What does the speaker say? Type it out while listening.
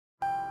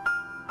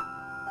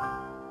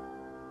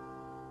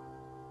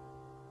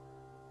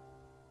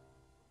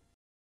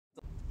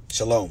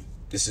Shalom,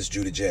 this is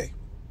Judah J.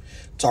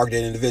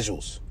 Targeted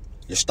individuals.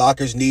 Your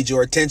stalkers need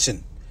your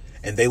attention,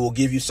 and they will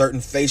give you certain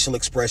facial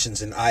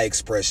expressions and eye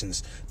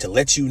expressions to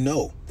let you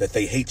know that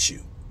they hate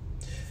you.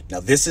 Now,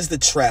 this is the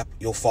trap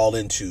you'll fall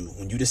into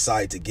when you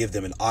decide to give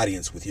them an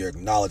audience with your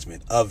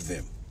acknowledgement of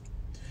them.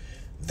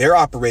 They're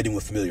operating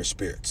with familiar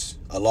spirits,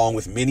 along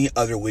with many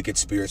other wicked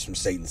spirits from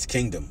Satan's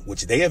kingdom,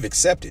 which they have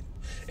accepted.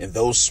 And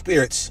those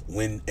spirits,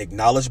 when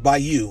acknowledged by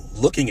you,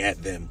 looking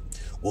at them,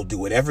 will do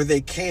whatever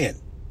they can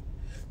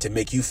to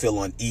make you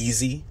feel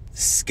uneasy,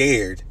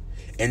 scared,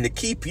 and to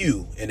keep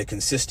you in a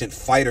consistent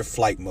fight or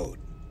flight mode.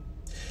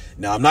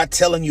 Now, I'm not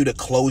telling you to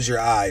close your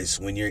eyes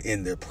when you're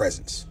in their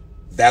presence.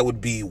 That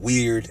would be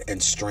weird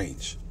and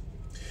strange.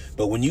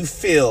 But when you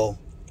feel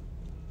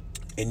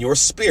in your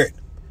spirit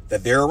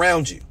that they're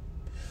around you,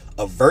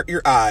 avert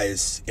your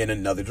eyes in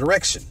another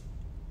direction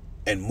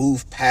and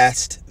move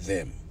past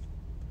them.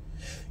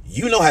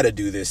 You know how to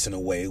do this in a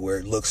way where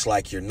it looks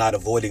like you're not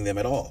avoiding them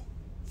at all.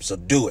 So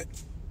do it.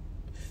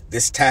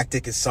 This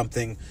tactic is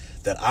something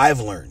that I've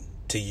learned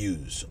to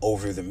use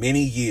over the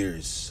many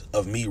years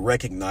of me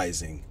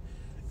recognizing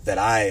that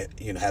I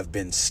have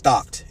been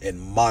stalked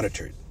and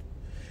monitored.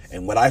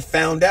 And what I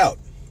found out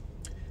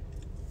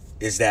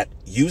is that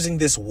using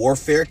this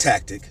warfare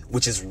tactic,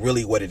 which is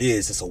really what it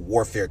is, it's a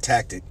warfare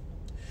tactic,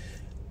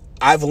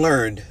 I've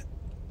learned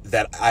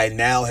that I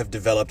now have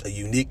developed a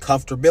unique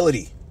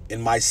comfortability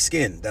in my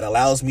skin that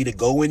allows me to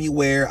go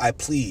anywhere I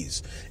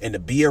please and to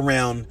be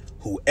around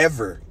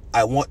whoever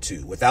I want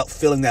to without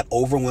feeling that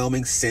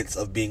overwhelming sense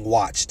of being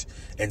watched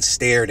and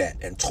stared at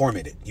and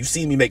tormented. You've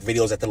seen me make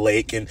videos at the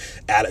lake, and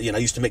I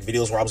used to make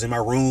videos where I was in my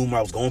room, where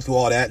I was going through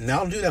all that, and now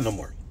I don't do that no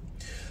more.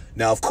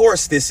 Now, of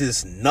course, this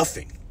is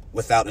nothing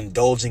without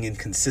indulging in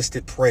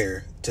consistent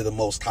prayer to the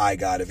Most High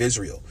God of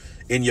Israel,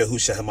 in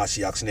Yahushua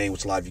HaMashiach's name,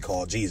 which a lot of you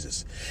call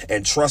Jesus,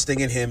 and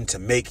trusting in him to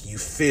make you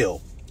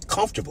feel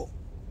comfortable.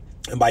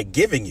 And by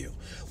giving you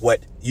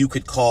what you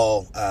could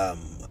call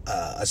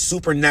a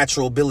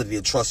supernatural ability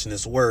to trust in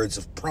his words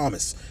of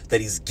promise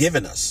that he's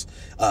given us,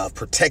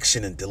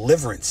 protection and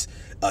deliverance,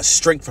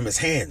 strength from his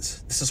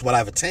hands. This is what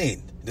I've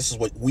attained. This is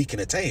what we can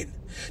attain.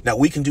 Now,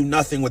 we can do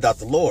nothing without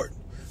the Lord.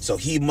 So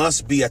he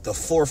must be at the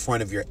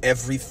forefront of your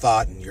every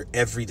thought and your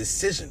every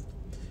decision,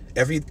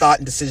 every thought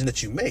and decision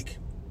that you make.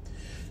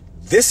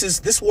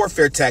 This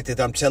warfare tactic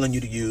that I'm telling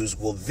you to use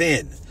will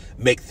then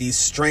make these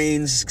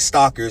strange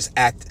stalkers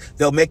act.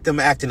 They'll make them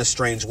act in a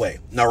strange way.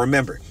 Now,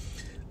 remember,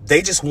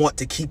 they just want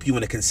to keep you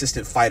in a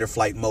consistent fight or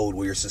flight mode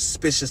where you're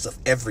suspicious of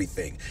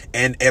everything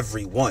and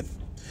everyone.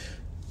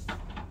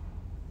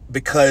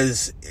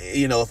 Because,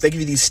 if they give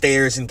you these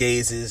stares and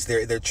gazes,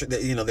 they're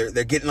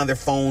getting on their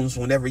phones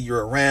whenever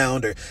you're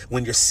around, or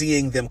when you're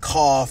seeing them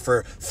cough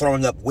or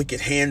throwing up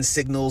wicked hand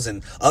signals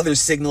and other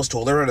signals to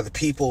alert other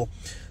people.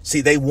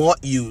 See, they want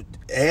you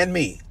and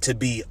me to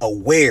be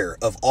aware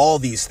of all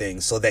these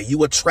things so that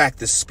you attract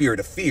the spirit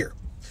of fear,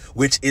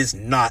 which is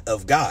not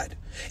of God.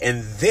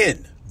 And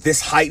then this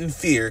heightened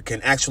fear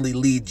can actually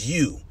lead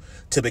you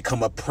to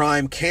become a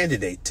prime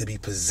candidate to be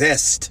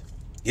possessed.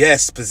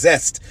 Yes,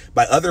 possessed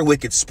by other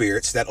wicked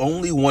spirits that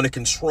only want to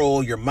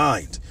control your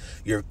mind,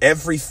 your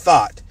every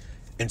thought,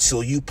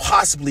 until you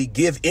possibly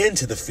give in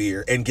to the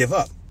fear and give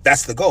up.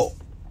 That's the goal.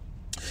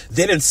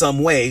 Then in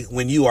some way,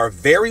 when you are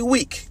very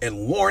weak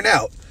and worn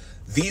out,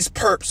 these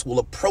perps will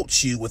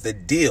approach you with a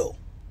deal,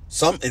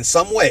 in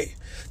some way,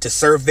 to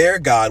serve their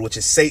God, which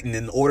is Satan,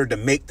 in order to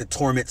make the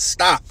torment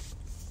stop.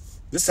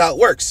 This is how it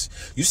works.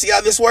 You see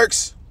how this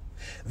works?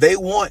 They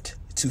want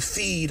to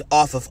feed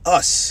off of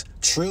us,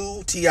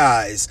 true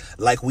TIs,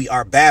 like we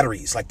are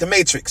batteries, like the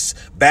Matrix,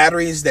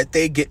 batteries that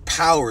they get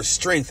power,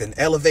 strength, and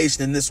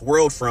elevation in this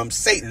world from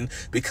Satan,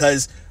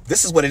 because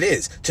this is what it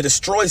is. To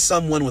destroy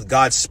someone with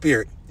God's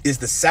spirit is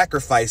the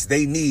sacrifice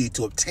they need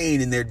to obtain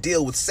in their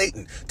deal with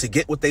Satan, to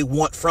get what they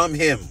want from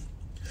him,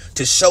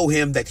 to show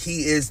him that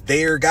he is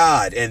their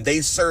God and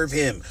they serve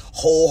him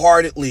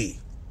wholeheartedly,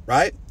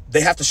 right?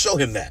 They have to show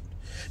him that.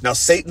 Now,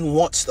 Satan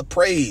wants the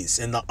praise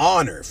and the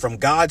honor from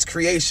God's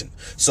creation.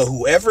 So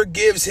whoever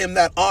gives him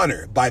that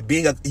honor by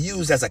being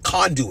used as a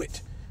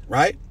conduit,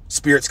 right?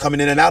 Spirits coming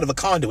in and out of a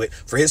conduit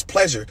for his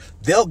pleasure,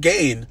 they'll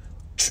gain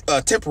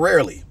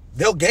temporarily.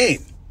 They'll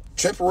gain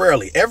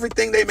temporarily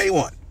everything they may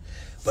want.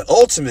 But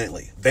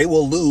ultimately, they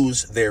will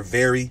lose their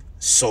very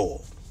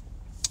soul.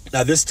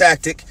 Now, this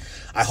tactic,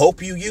 I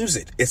hope you use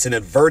it. It's an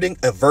averting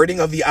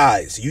of the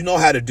eyes. You know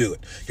how to do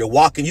it. You're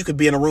walking, you could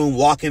be in a room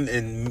walking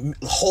and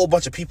a whole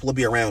bunch of people will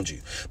be around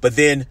you. But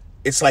then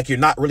it's like you're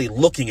not really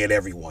looking at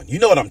everyone. You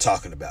know what I'm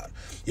talking about.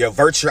 You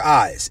avert your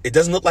eyes. It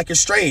doesn't look like you're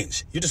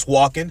strange. You're just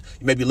walking.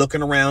 You may be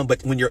looking around,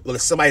 but when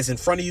somebody's in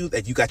front of you,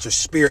 that you got your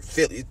spirit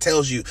feel, it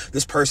tells you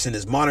this person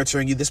is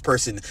monitoring you. This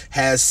person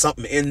has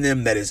something in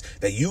them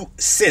that you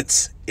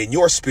sense in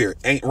your spirit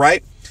ain't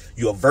right.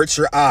 You avert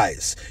your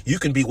eyes. You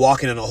can be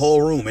walking in a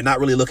whole room and not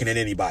really looking at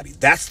anybody.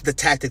 That's the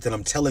tactic that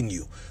I'm telling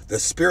you. The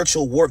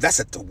spiritual war, that's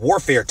a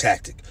warfare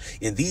tactic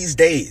in these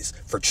days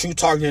for true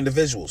targeted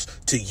individuals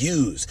to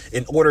use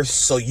in order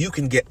so you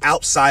can get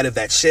outside of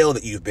that shell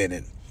that you've been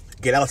in.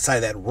 Get outside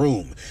of that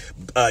room.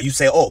 You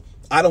say, oh,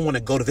 I don't want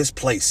to go to this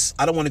place.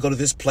 I don't want to go to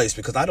this place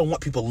because I don't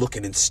want people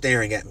looking and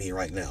staring at me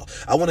right now.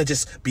 I want to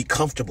just be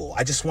comfortable.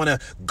 I just want to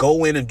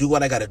go in and do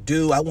what I got to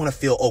do. I want to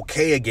feel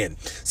okay again.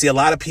 See, a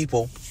lot of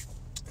people,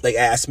 they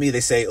ask me,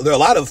 they say, there are a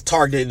lot of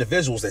targeted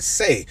individuals that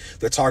say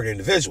they're targeted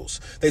individuals.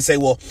 They say,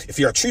 well, if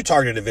you're a true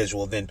targeted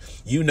individual, then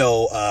you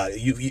know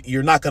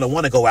you're not going to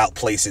want to go out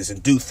places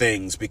and do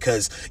things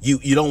because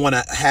you don't want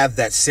to have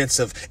that sense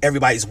of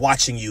everybody's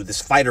watching you, this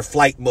fight or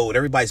flight mode.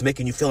 Everybody's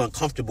making you feel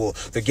uncomfortable.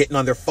 They're getting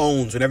on their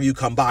phones whenever you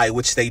come by,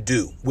 which they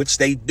do.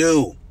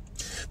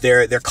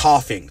 They're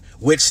coughing,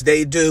 which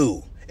they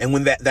do. And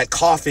when that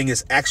coughing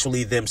is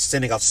actually them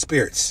sending out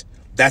spirits,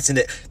 that's in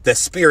it. The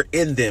spirit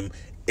in them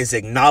is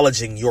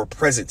acknowledging your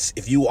presence.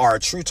 If you are a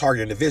true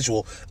target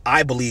individual,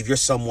 I believe you're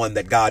someone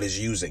that God is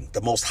using. The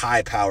most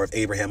high power of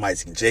Abraham,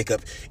 Isaac, and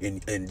Jacob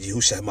in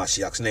Yahushua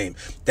HaMashiach's name.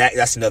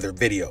 That's another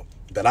video.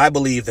 But I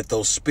believe that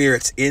those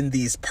spirits in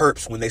these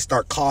perps, when they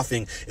start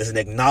coughing, is an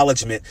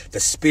acknowledgement the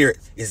spirit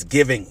is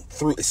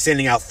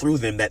sending out through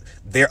them that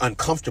they're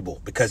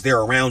uncomfortable because they're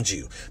around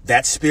you.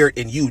 That spirit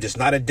in you does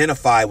not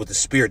identify with the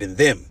spirit in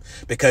them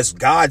because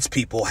God's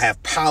people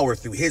have power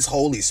through his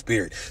Holy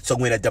Spirit. So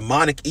when a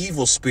demonic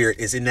evil spirit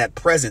is in that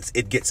presence,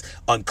 it gets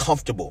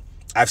uncomfortable.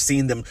 I've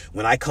seen them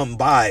when I come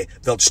by,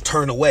 they'll just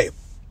turn away.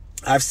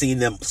 I've seen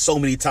them so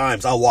many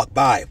times. I'll walk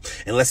by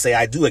and let's say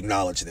I do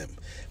acknowledge them.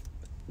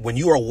 When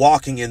you are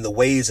walking in the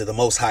ways of the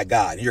Most High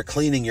God, you're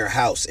cleaning your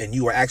house and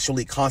you are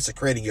actually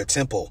consecrating your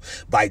temple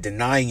by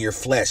denying your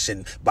flesh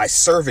and by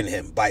serving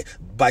him, by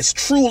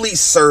truly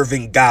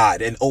serving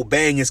God and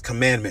obeying his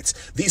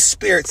commandments. These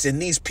spirits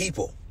and these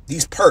people,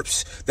 these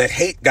perps that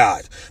hate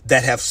God,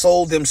 that have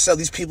sold themselves,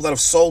 these people that have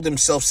sold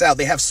themselves out,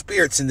 they have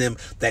spirits in them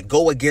that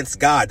go against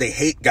God. They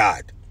hate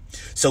God.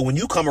 So when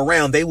you come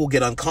around, they will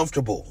get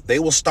uncomfortable. They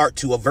will start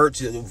to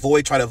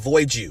try to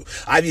avoid you.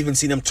 I've even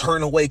seen them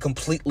turn away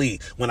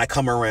completely when I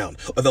come around,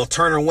 or they'll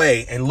turn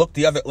away and look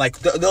the other, like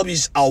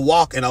I'll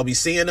walk and I'll be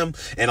seeing them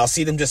and I'll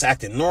see them just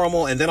acting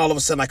normal. And then all of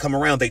a sudden I come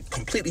around, they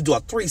completely do a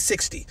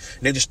 360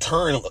 and they just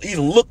turn,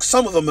 even look.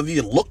 Some of them have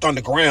even looked on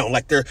the ground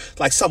like they're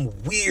like some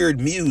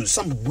weird muse,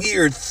 some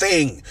weird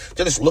thing.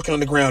 They're just looking on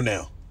the ground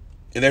now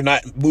and they're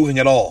not moving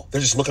at all.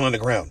 They're just looking on the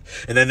ground.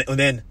 And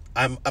then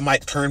I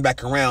might turn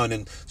back around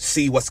and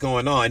see what's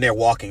going on. And they're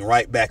walking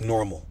right back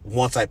normal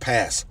once I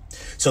pass.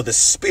 So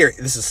this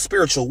is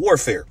spiritual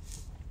warfare.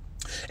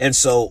 And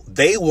so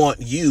they want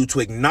you to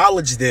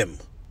acknowledge them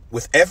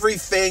with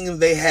everything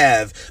they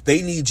have.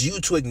 They need you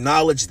to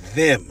acknowledge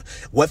them,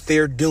 what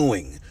they're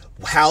doing,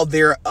 how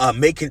they're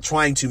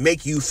trying to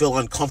make you feel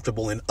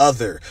uncomfortable and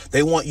other.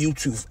 They want you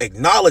to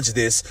acknowledge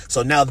this.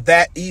 So now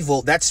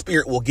that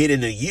spirit will get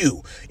into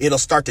you. It'll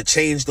start to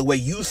change the way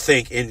you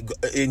think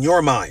in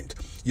your mind.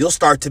 You'll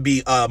start to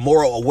be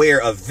more aware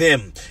of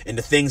them and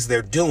the things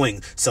they're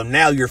doing. So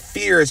now your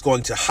fear is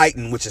going to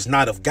heighten, which is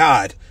not of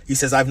God. He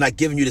says, I've not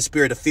given you the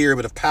spirit of fear,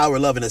 but of power,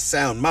 love, and a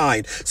sound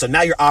mind. So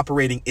now you're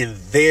operating in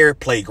their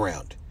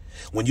playground.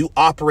 When you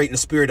operate in the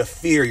spirit of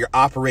fear, you're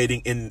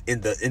operating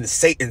in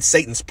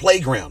Satan's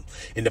playground.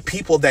 And the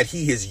people that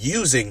he is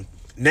using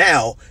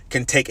now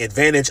can take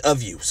advantage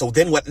of you. So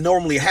then what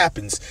normally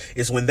happens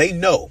is when they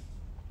know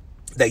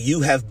that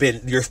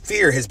your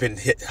fear has been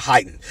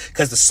heightened,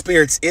 because the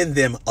spirits in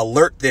them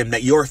alert them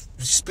that your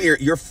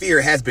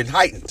fear has been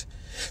heightened.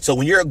 So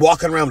when you're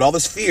walking around with all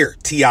this fear,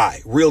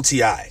 real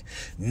TI,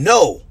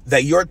 know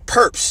that your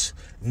perps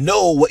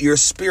know what your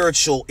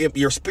spiritual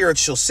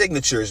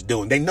signature is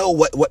doing. They know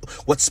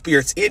what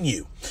spirit's in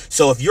you.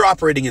 So if you're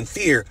operating in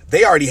fear,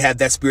 they already have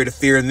that spirit of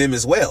fear in them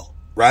as well,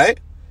 right?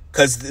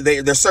 Because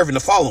they're serving the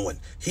fallen one.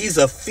 He's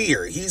of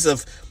fear. He's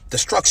of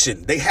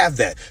destruction. They have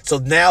that. So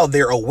now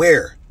they're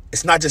aware.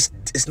 It's not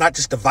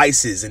just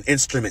devices and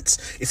instruments.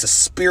 It's a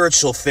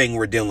spiritual thing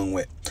we're dealing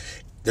with.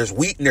 There's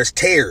wheat and there's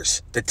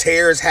tares. The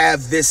tares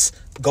have this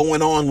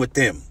going on with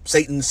them.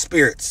 Satan's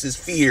spirits, his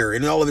fear,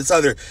 and all of his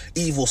other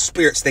evil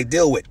spirits they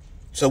deal with.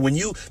 So when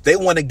they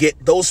want to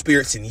get those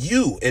spirits in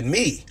you and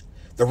me,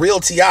 the real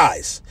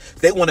TIs,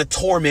 they want to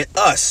torment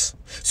us.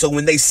 So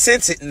when they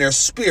sense it in their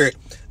spirit,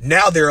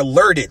 now they're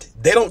alerted.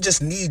 They don't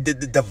just need the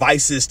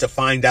devices to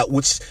find out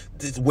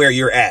where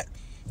you're at.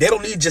 They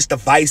don't need just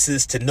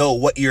devices to know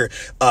what your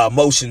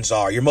emotions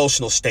are, your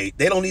emotional state.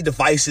 They don't need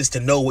devices to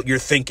know what you're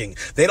thinking.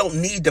 They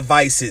don't need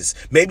devices.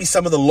 Maybe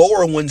some of the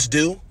lower ones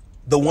do.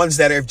 The ones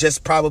that have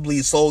just probably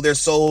sold their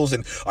souls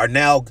and are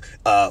now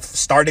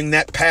starting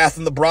that path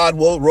in the broad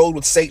road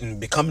with Satan,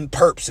 becoming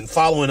perps and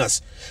following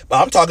us.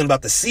 But I'm talking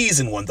about the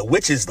seasoned one, the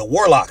witches, the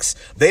warlocks.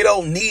 They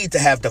don't need to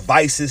have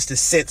devices to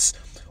sense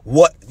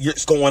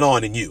what's going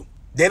on in you.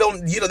 They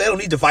don't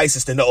need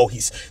devices to know,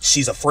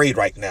 she's afraid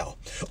right now,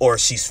 or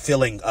she's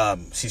feeling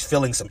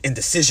some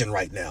indecision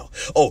right now.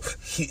 Oh,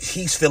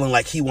 he's feeling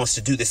like he wants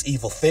to do this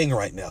evil thing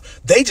right now.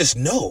 They just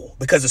know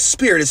because the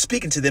spirit is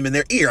speaking to them in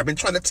their ear. I've been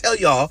trying to tell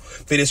y'all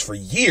for this for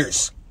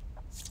years.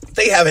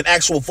 They have an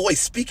actual voice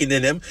speaking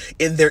to them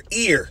in their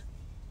ear.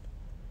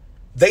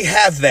 They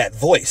have that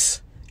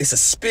voice. It's a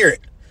spirit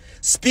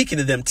speaking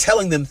to them,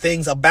 telling them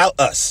things about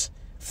us.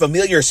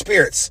 familiar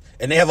spirits,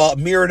 and they have a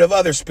myriad of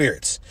other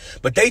spirits,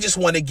 but they just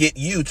want to get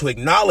you to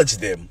acknowledge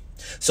them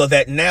so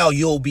that now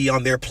you'll be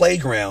on their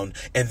playground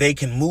and they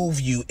can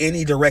move you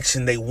any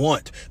direction they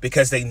want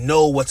because they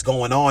know what's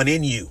going on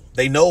in you.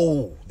 They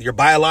know your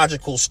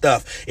biological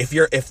stuff. If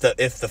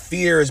the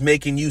fear is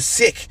making you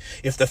sick,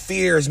 if the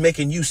fear is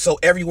making you so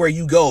everywhere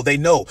you go, they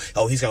know,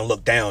 oh, he's going to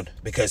look down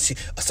because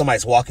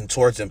somebody's walking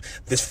towards him.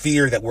 This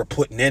fear that we're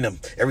putting in him.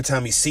 Every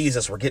time he sees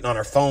us, we're getting on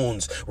our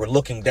phones, we're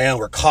looking down,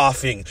 we're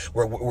coughing,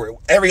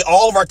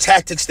 all of our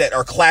tactics that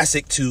are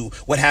classic to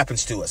what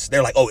happens to us.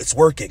 They're like, oh, it's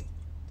working.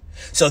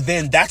 So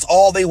then that's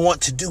all they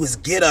want to do is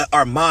get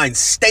our minds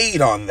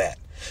stayed on that.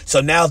 So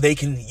now they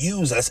can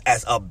use us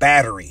as a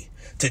battery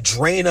to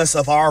drain us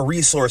of our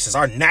resources,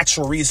 our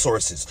natural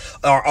resources,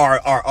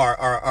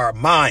 our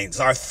minds,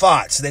 our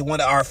thoughts. They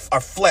want our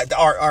flesh,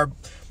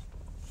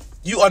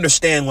 you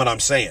understand what I'm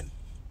saying.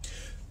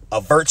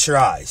 Avert your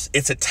eyes.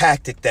 It's a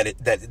tactic that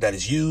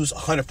is used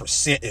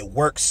 100%. It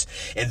works.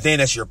 And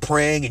then as you're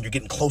praying and you're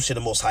getting closer to the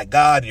Most High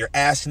God, and you're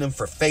asking him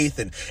for faith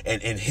and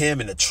him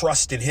and the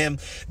trust in him,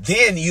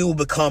 then you will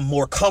become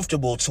more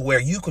comfortable to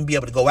where you can be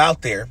able to go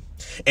out there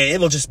and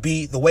it'll just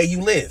be the way you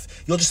live.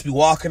 You'll just be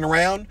walking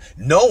around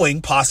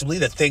knowing possibly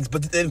that things,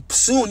 but then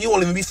soon you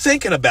won't even be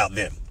thinking about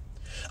them.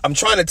 I'm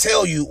trying to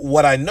tell you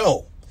what I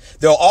know.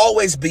 There'll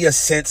always be a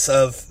sense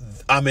of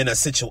I'm in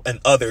an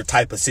other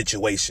type of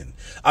situation.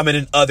 I'm in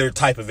an other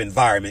type of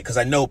environment because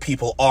I know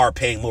people are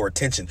paying more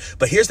attention.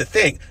 But here's the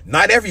thing.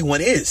 Not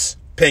everyone is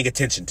paying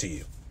attention to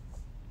you.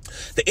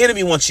 The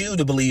enemy wants you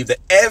to believe that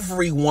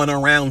everyone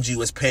around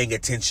you is paying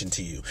attention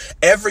to you.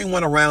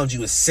 Everyone around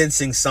you is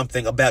sensing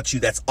something about you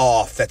that's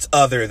off, that's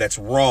other, that's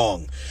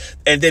wrong.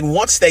 And then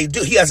once they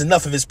do, he has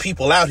enough of his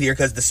people out here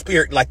because the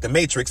spirit, like the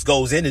Matrix,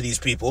 goes into these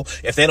people.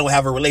 If they don't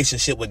have a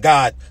relationship with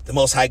God, the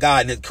Most High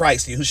God, and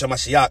Christ, Yahushua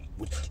Mashiach,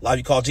 which a lot of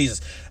you call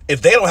Jesus,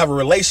 if they don't have a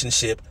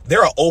relationship,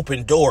 they're an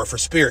open door for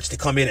spirits to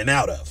come in and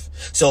out of.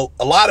 So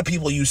a lot of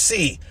people you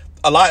see,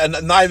 not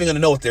even going to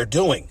know what they're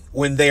doing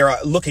when they are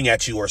looking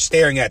at you or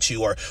staring at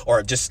you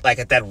or just like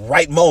at that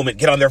right moment,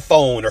 get on their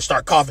phone or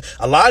start coughing.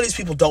 A lot of these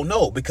people don't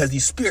know because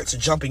these spirits are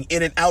jumping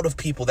in and out of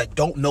people that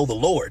don't know the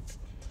Lord.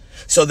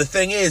 So the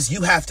thing is,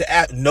 you have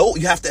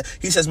to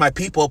he says, my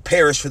people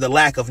perish for the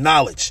lack of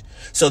knowledge.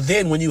 So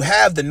then when you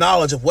have the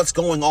knowledge of what's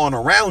going on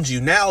around you,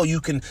 now you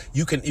can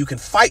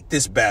fight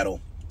this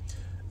battle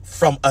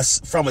from a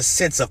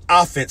sense of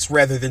offense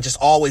rather than just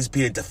always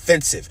being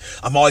defensive.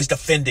 I'm always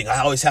defending.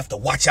 I always have to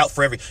watch out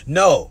for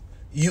no,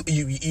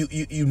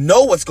 you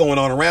know what's going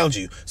on around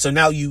you. So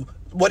now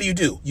what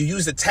do? You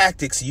use the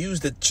tactics, you use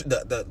the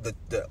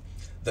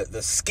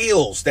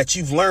skills that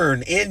you've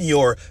learned in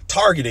your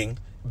targeting,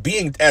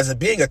 being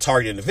a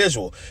target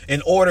individual,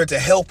 in order to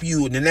help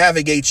you and to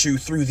navigate you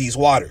through these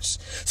waters.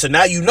 So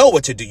now you know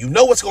what to do. You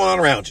know what's going on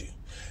around you.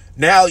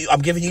 Now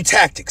I'm giving you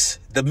tactics.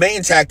 The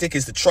main tactic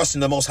is to trust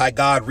in the Most High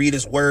God, read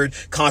his word,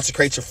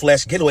 consecrate your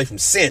flesh, get away from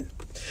sin.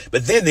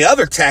 But then the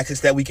other tactics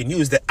that we can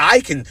use that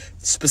I can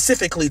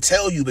specifically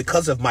tell you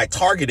because of my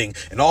targeting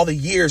and all the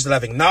years that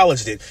I've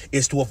acknowledged it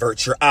is to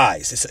avert your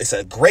eyes. It's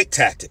a great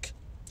tactic.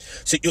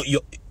 So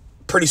you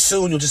pretty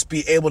soon you'll just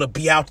be able to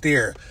be out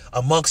there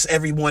amongst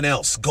everyone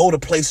else, go to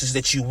places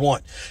that you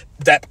want.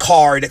 That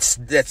car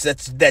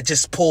that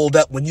just pulled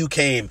up when you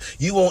came,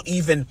 it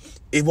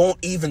won't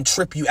even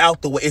trip you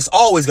out the way. It's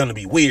always going to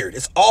be weird.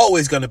 It's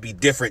always going to be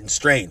different and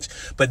strange.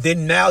 But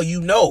then now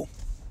you know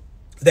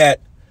that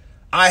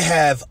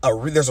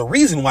there's a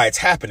reason why it's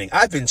happening.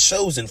 I've been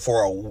chosen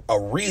for a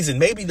reason,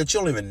 maybe that you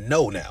don't even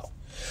know now.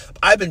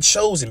 I've been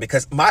chosen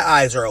because my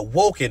eyes are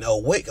awakened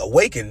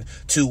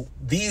to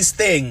these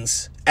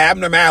things,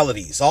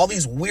 abnormalities, all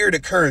these weird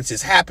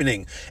occurrences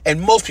happening.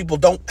 And most people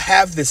don't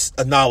have this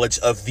knowledge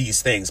of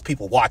these things.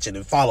 People watching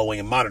and following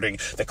and monitoring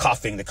the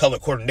coughing, the color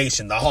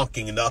coordination, the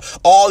honking, and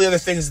all the other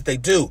things that they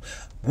do.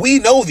 We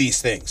know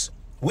these things.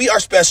 We are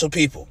special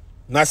people.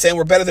 I'm not saying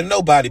we're better than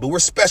nobody, but we're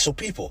special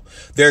people.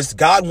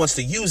 God wants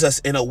to use us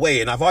in a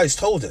way. And I've always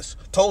told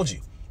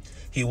you.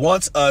 He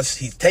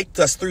takes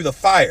us through the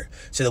fire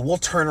so that we'll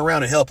turn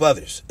around and help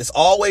others.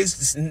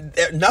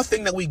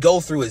 Nothing that we go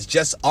through is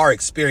just our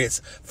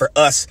experience for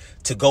us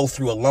to go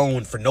through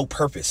alone for no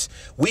purpose.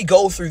 We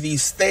go through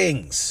these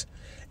things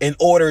in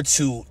order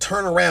to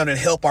turn around and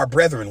help our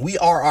brethren. We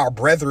are our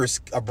brother's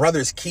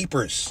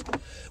keepers.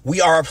 We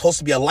are supposed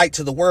to be a light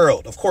to the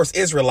world. Of course,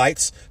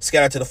 Israelites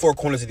scattered to the four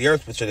corners of the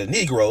earth, which are the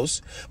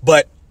Negroes,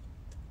 but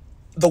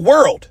the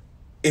world.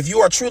 If you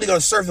are truly going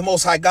to serve the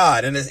Most High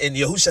God and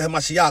Yahushua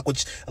HaMashiach,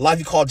 which a lot of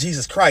you call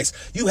Jesus Christ,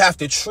 you have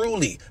to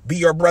truly be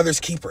your brother's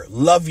keeper.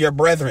 Love your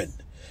brethren.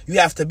 You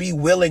have to be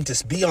willing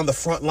to be on the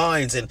front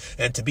lines and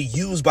to be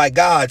used by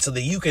God so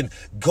that you can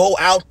go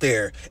out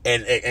there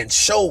and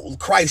show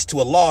Christ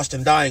to a lost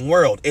and dying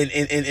world.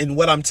 And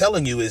what I'm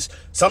telling you is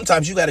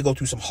sometimes you got to go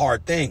through some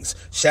hard things.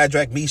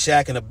 Shadrach,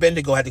 Meshach, and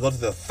Abednego had to go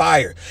through the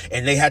fire,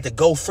 and they had to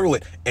go through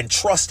it and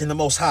trust in the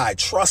Most High,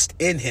 trust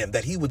in him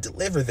that he would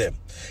deliver them.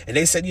 And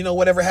they said,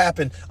 whatever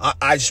happened,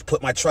 I just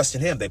put my trust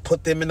in him. They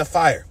put them in the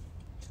fire,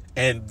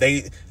 and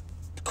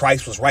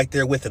Christ was right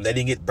there with them. They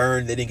didn't get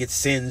burned. They didn't get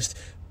singed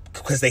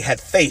because they had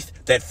faith.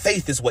 That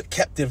faith is what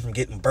kept them from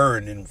getting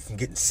burned and from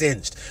getting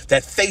singed.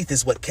 That faith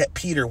is what kept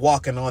Peter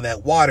walking on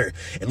that water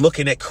and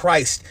looking at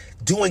Christ,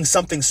 doing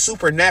something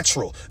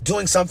supernatural,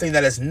 doing something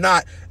that is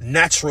not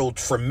natural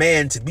for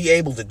man to be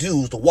able to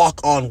do, to walk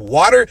on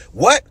water.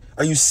 What?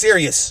 Are you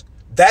serious?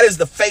 That is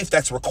the faith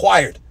that's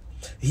required.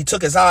 He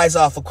took his eyes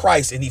off of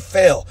Christ and he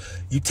fell.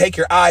 You take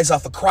your eyes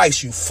off of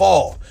Christ, you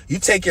fall. You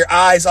take your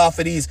eyes off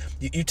of these.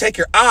 You take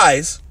your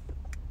eyes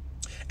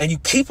and you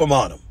keep them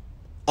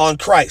on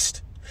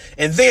Christ.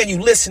 And then you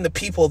listen to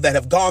people that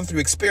have gone through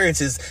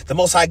experiences. The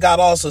Most High God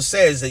also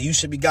says that you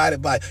should be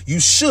guided by,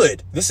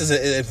 this is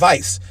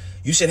advice.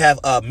 You should have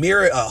a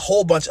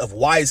whole bunch of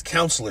wise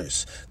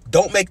counselors.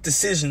 Don't make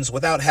decisions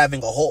without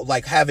having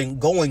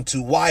going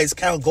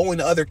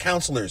to other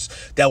counselors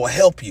that will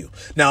help you.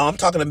 Now, I'm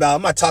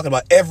not talking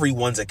about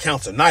everyone's a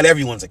counselor. Not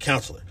everyone's a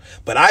counselor,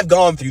 but I've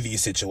gone through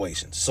these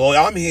situations. So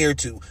I'm here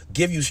to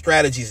give you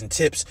strategies and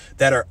tips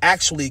that are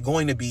actually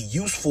going to be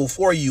useful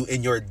for you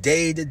in your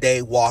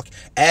day-to-day walk,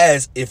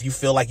 as if you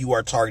feel like you are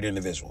a target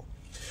individual.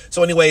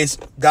 So anyways,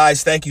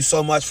 guys, thank you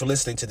so much for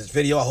listening to this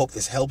video. I hope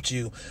this helped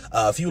you.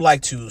 If you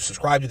like to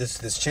subscribe to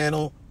this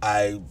channel,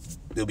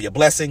 it'll be a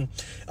blessing.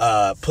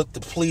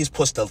 Please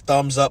push the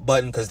thumbs up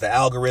button, because the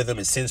algorithm,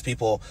 it sends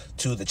people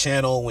to the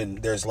channel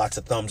when there's lots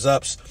of thumbs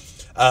ups.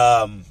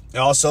 And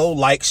also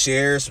like,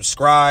 share,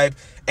 subscribe.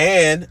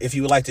 And if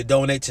you would like to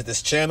donate to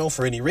this channel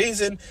for any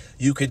reason,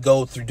 you could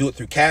do it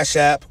through Cash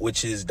App,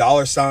 which is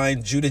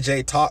 $ Judah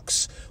J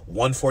Talks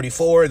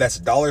 144. That's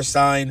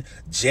 $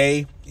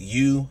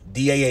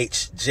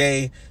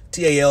 JUDAHJ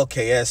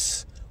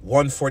TALKS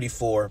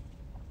 144.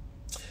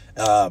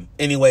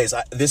 Anyways,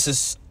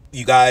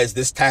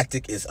 this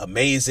tactic is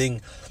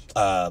amazing.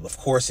 Of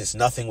course, it's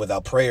nothing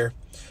without prayer.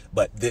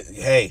 But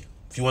hey,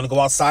 if you want to go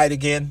outside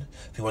again,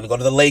 if you want to go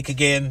to the lake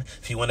again,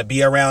 if you want to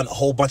be around a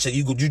whole bunch of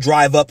you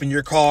drive up in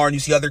your car and you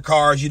see other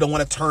cars, you don't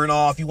want to turn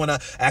off. You want to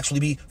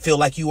actually feel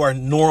like you are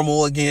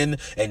normal again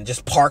and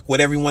just park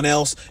with everyone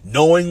else,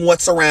 knowing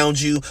what's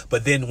around you.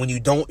 But then when you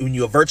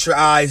avert your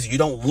eyes, you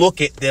don't look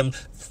at them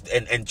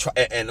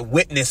and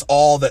witness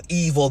all the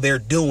evil they're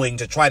doing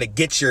to try to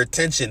get your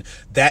attention.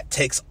 That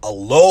takes a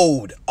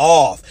load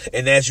off.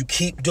 And as you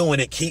keep doing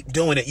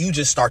it, you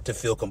just start to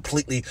feel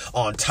completely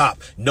on top,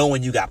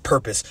 knowing you got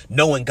purpose,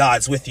 knowing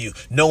God's with you,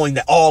 knowing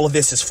that all of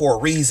this is for a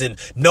reason,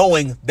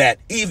 knowing that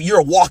even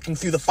you're walking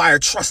through the fire,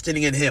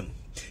 trusting in him.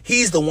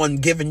 He's the one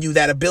giving you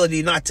that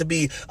ability not to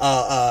be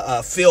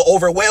feel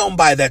overwhelmed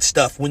by that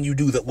stuff when you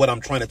do what I'm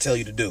trying to tell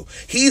you to do.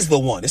 He's the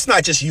one. It's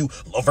not just you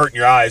averting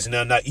your eyes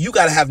and not. You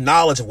got to have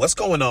knowledge of what's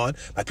going on.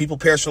 Like, people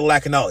perish for the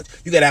lack of knowledge.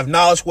 You got to have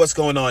knowledge of what's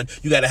going on.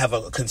 You got to have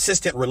a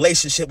consistent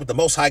relationship with the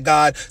Most High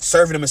God,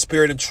 serving him in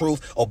spirit and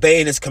truth,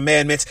 obeying his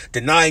commandments,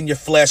 denying your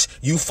flesh.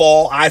 You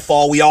fall, I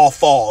fall, we all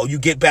fall. You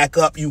get back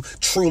up. You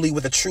truly,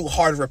 with a true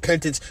heart of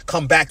repentance,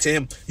 come back to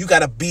him. You got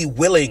to be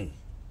willing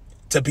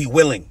to be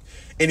willing.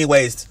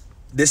 Anyways,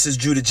 this is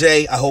Judah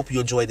J. I hope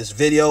you enjoyed this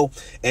video.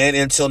 And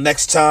until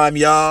next time,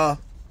 y'all,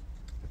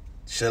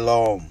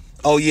 shalom.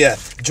 Oh, yeah,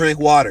 drink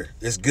water.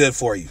 It's good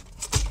for you.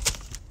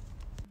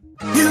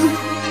 You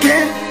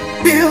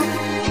can feel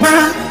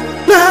my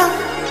love.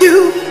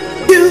 You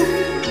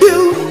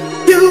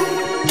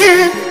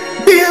can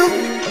feel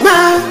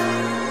my.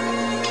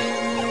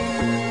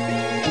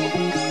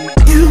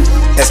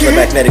 That's the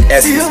magnetic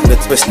essence with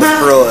a twist of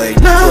Freud.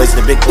 Toys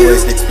the big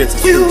boys, the expensive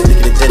suits, the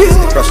agendas,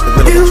 the crush the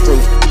will of the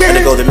truth.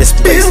 Undergo the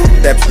misplaced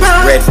perceptions,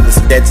 red for the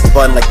dead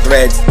spun like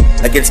threads.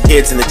 Against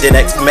kids in the Gen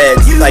X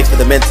meds, fight for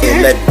the mental,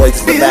 lead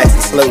poison, relax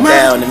and slow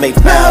down and make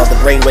foul the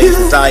brainwaves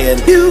of Zion.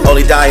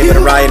 Only dying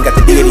but Orion got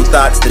the deity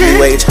thoughts, the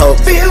new age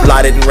hopes,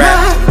 blotted and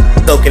wrapped.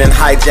 Token and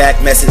hijack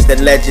message that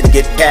led you to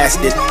get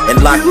casted and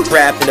locked and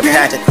trapped in a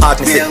pack of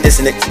cognizant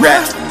dissonant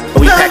scraps.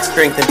 But we pack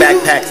strength in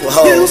backpacks with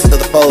holes, so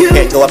the foe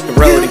can't go up the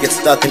road and get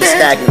stuck in the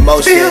stagnant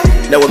motion.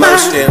 No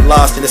emotion,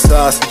 lost in the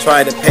sauce and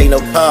trying to pay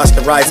no cost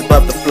to rise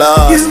above the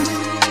flaws.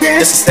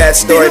 Just a sad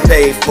story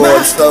paid for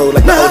and sold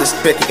like the oldest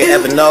trick you could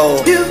ever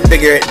know.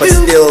 Figure it, but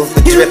still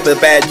the drip of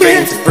bad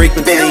dreams and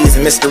frequencies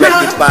and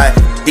misdirected by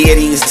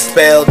deities,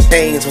 dispelled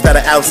chains without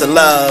an ounce of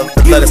love.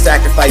 The blood of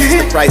sacrifice is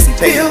the price he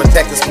paid to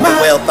protect us from the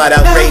well thought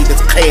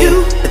outrageous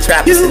pain to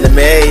trap us in the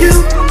maze.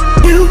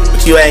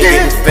 But you ain't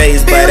getting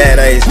fazed by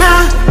that, is you?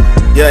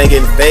 You ain't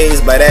getting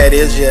fazed by that,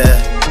 is ya?